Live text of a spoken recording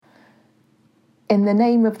In the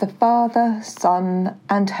name of the Father, Son,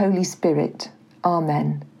 and Holy Spirit.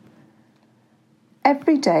 Amen.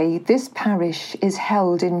 Every day this parish is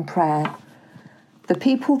held in prayer. The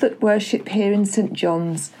people that worship here in St.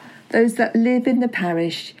 John's, those that live in the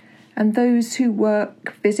parish, and those who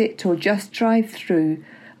work, visit, or just drive through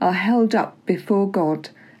are held up before God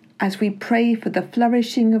as we pray for the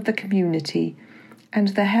flourishing of the community and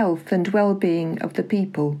the health and well-being of the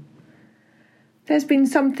people. There's been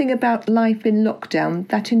something about life in lockdown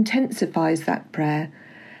that intensifies that prayer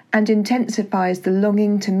and intensifies the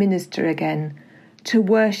longing to minister again, to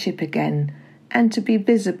worship again, and to be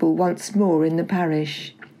visible once more in the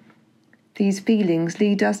parish. These feelings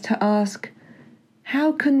lead us to ask,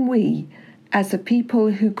 how can we, as a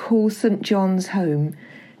people who call St. John's home,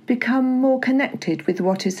 become more connected with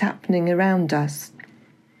what is happening around us?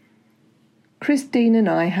 Christine and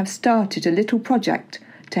I have started a little project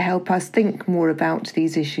to help us think more about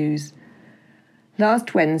these issues.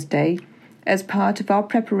 Last Wednesday, as part of our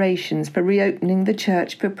preparations for reopening the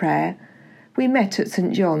church for prayer, we met at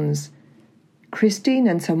St. John's. Christine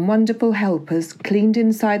and some wonderful helpers cleaned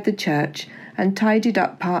inside the church and tidied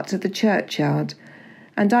up parts of the churchyard,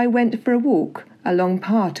 and I went for a walk along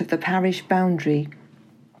part of the parish boundary.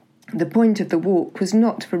 The point of the walk was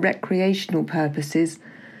not for recreational purposes,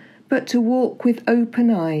 but to walk with open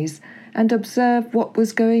eyes and observe what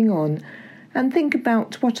was going on and think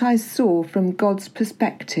about what I saw from God's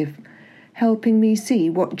perspective, helping me see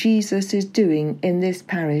what Jesus is doing in this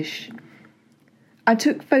parish. I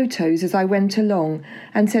took photos as I went along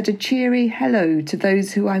and said a cheery hello to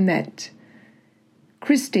those who I met.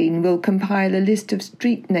 Christine will compile a list of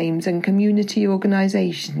street names and community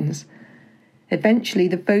organisations. Eventually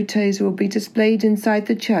the photos will be displayed inside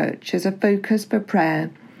the church as a focus for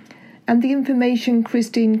prayer, and the information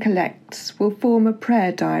Christine collects will form a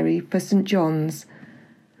prayer diary for St. John's.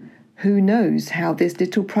 Who knows how this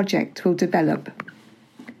little project will develop?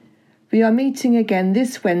 We are meeting again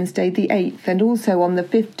this Wednesday the 8th and also on the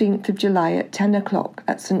 15th of July at 10 o'clock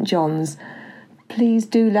at St. John's. Please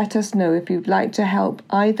do let us know if you'd like to help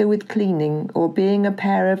either with cleaning or being a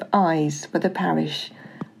pair of eyes for the parish.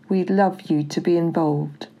 We'd love you to be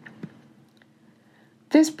involved.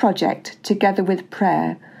 This project, together with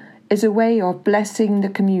prayer, is a way of blessing the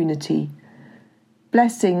community.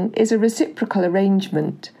 Blessing is a reciprocal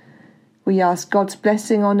arrangement. We ask God's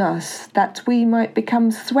blessing on us that we might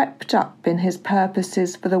become swept up in His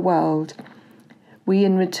purposes for the world. We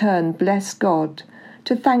in return bless God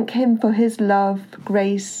to thank Him for His love,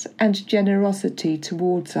 grace, and generosity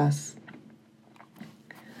towards us.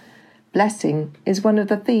 Blessing is one of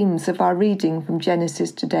the themes of our reading from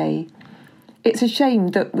Genesis today. It's a shame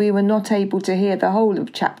that we were not able to hear the whole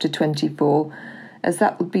of chapter 24, as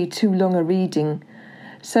that would be too long a reading.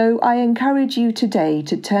 So I encourage you today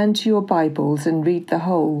to turn to your Bibles and read the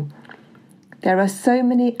whole. There are so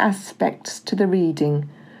many aspects to the reading: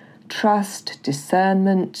 trust,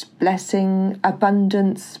 discernment, blessing,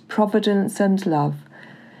 abundance, providence, and love.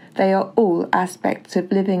 They are all aspects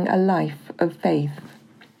of living a life of faith.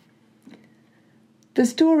 The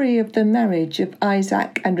story of the marriage of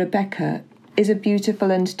Isaac and Rebekah is a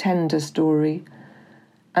beautiful and tender story.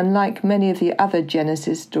 Unlike many of the other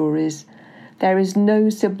Genesis stories, there is no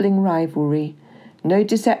sibling rivalry, no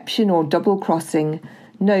deception or double-crossing,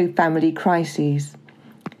 no family crises.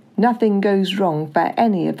 Nothing goes wrong for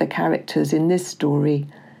any of the characters in this story.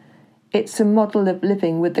 It's a model of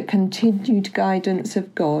living with the continued guidance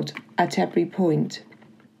of God at every point.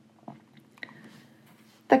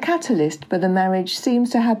 The catalyst for the marriage seems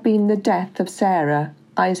to have been the death of Sarah,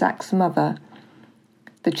 Isaac's mother.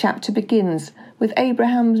 The chapter begins with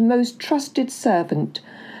Abraham's most trusted servant,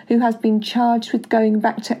 who has been charged with going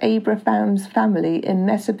back to Abraham's family in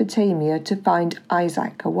Mesopotamia to find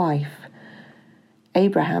Isaac a wife.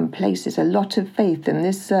 Abraham places a lot of faith in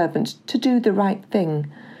this servant to do the right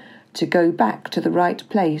thing, to go back to the right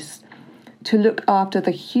place, to look after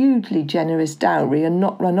the hugely generous dowry and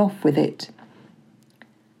not run off with it.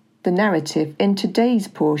 The narrative in today's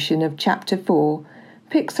portion of chapter 4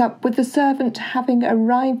 picks up with the servant having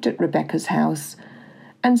arrived at Rebekah's house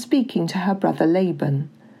and speaking to her brother Laban.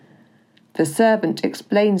 The servant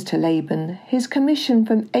explains to Laban his commission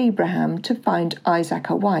from Abraham to find Isaac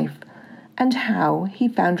a wife, and how he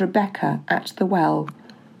found Rebekah at the well.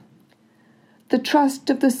 The trust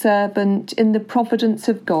of the servant in the providence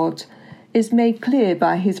of God is made clear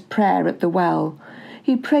by his prayer at the well.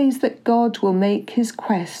 He prays that God will make his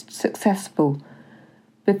quest successful.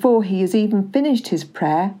 Before he has even finished his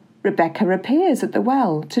prayer, Rebekah appears at the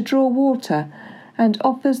well to draw water and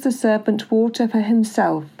offers the servant water for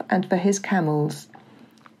himself and for his camels.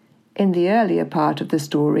 In the earlier part of the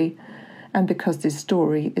story, and because this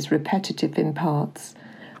story is repetitive in parts,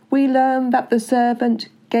 we learn that the servant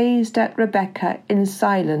gazed at Rebekah in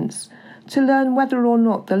silence to learn whether or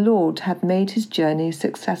not the Lord had made his journey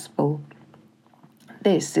successful.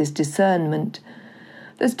 This is discernment,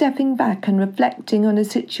 the stepping back and reflecting on a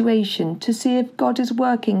situation to see if God is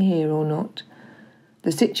working here or not.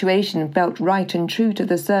 The situation felt right and true to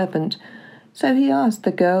the servant, so he asked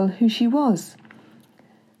the girl who she was.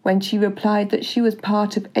 When she replied that she was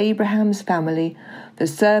part of Abraham's family, the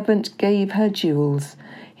servant gave her jewels.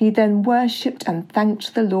 He then worshipped and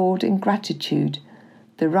thanked the Lord in gratitude,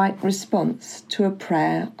 the right response to a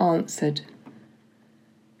prayer answered.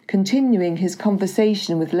 Continuing his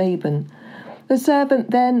conversation with Laban, the servant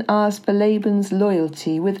then asked for Laban's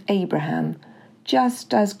loyalty with Abraham,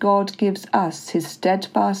 just as God gives us his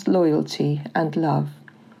steadfast loyalty and love.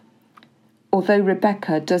 Although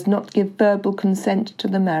Rebekah does not give verbal consent to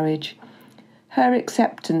the marriage, her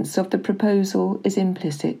acceptance of the proposal is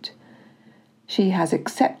implicit. She has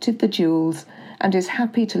accepted the jewels and is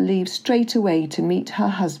happy to leave straight away to meet her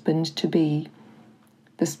husband-to-be.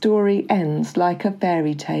 The story ends like a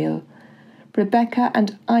fairy tale. Rebekah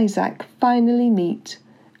and Isaac finally meet,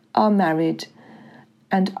 are married,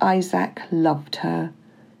 and Isaac loved her.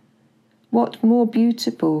 What more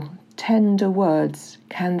beautiful, tender words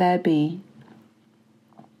can there be?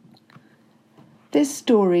 This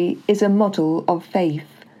story is a model of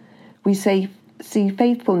faith. We see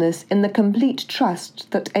faithfulness in the complete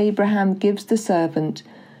trust that Abraham gives the servant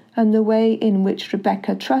and the way in which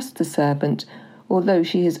Rebekah trusts the servant, although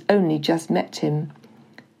she has only just met him.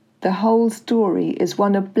 The whole story is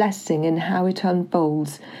one of blessing in how it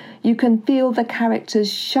unfolds. You can feel the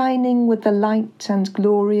characters shining with the light and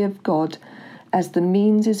glory of God as the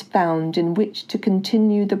means is found in which to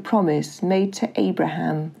continue the promise made to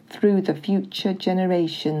Abraham through the future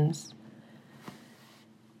generations.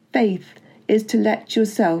 Faith is to let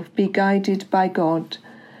yourself be guided by God,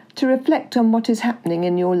 to reflect on what is happening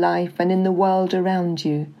in your life and in the world around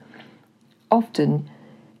you. Often,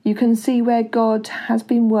 you can see where God has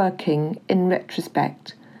been working in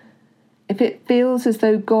retrospect. If it feels as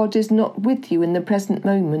though God is not with you in the present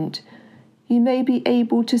moment, you may be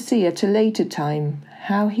able to see at a later time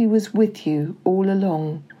how he was with you all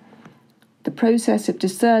along. The process of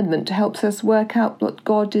discernment helps us work out what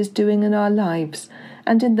God is doing in our lives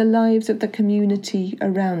and in the lives of the community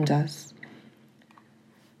around us.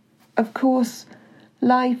 Of course,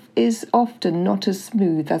 life is often not as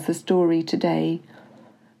smooth as the story today.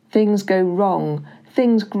 Things go wrong,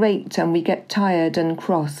 things grate, and we get tired and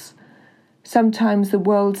cross. Sometimes the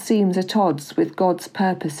world seems at odds with God's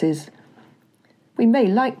purposes. We may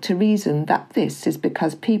like to reason that this is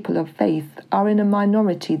because people of faith are in a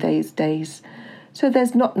minority these days, so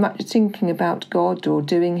there's not much thinking about God or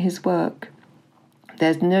doing his work.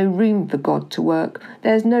 There's no room for God to work.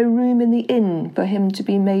 There's no room in the inn for him to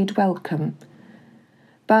be made welcome.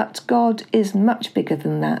 But God is much bigger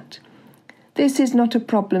than that. This is not a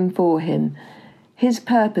problem for him. His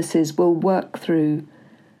purposes will work through.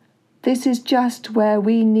 This is just where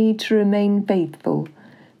we need to remain faithful,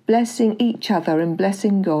 blessing each other and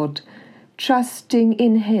blessing God, trusting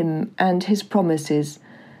in him and his promises,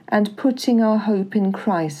 and putting our hope in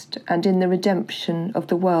Christ and in the redemption of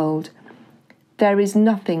the world. There is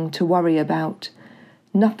nothing to worry about,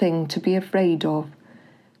 nothing to be afraid of.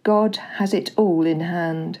 God has it all in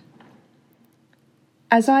hand.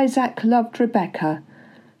 As Isaac loved Rebekah,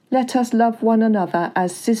 let us love one another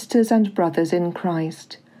as sisters and brothers in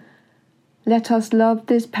Christ. Let us love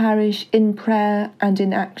this parish in prayer and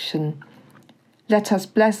in action. Let us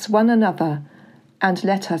bless one another, and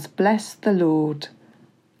let us bless the Lord.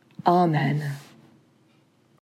 Amen.